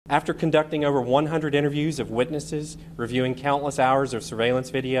After conducting over 100 interviews of witnesses, reviewing countless hours of surveillance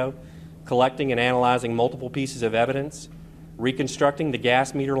video, collecting and analyzing multiple pieces of evidence, reconstructing the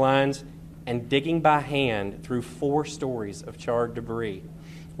gas meter lines, and digging by hand through 4 stories of charred debris,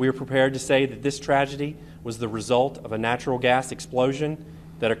 we are prepared to say that this tragedy was the result of a natural gas explosion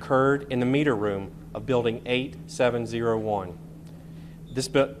that occurred in the meter room of Building 8701.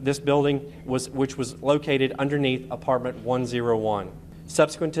 This building which was located underneath Apartment 101.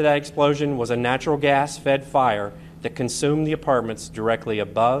 Subsequent to that explosion was a natural gas-fed fire that consumed the apartments directly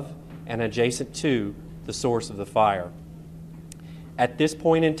above and adjacent to the source of the fire. At this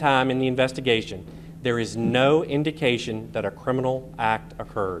point in time in the investigation, there is no indication that a criminal act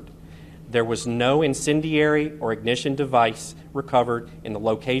occurred. There was no incendiary or ignition device recovered in the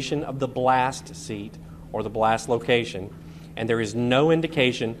location of the blast seat or the blast location, and there is no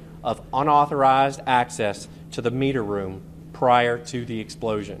indication of unauthorized access to the meter room prior to the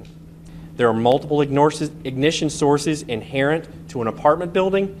explosion. There are multiple ignition sources inherent to an apartment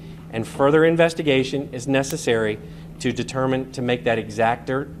building, and further investigation is necessary to make that exact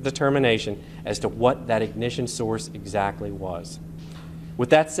determination as to what that ignition source exactly was. With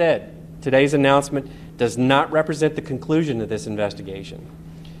that said, today's announcement does not represent the conclusion of this investigation.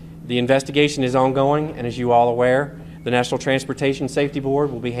 The investigation is ongoing, and as you all are aware, the National Transportation Safety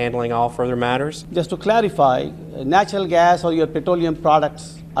Board will be handling all further matters. Just to clarify, natural gas or your petroleum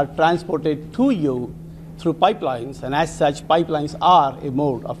products are transported to you through pipelines, and as such, pipelines are a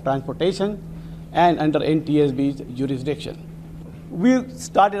mode of transportation and under NTSB's jurisdiction. We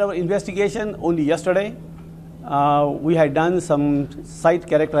started our investigation only yesterday. We had done some site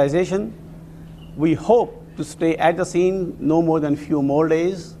characterization. We hope to stay at the scene no more than few more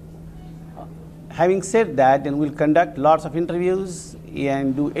days. Having said that, then we'll conduct lots of interviews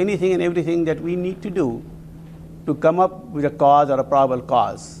and do anything and everything that we need to do to come up with a cause or a probable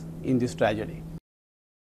cause in this tragedy.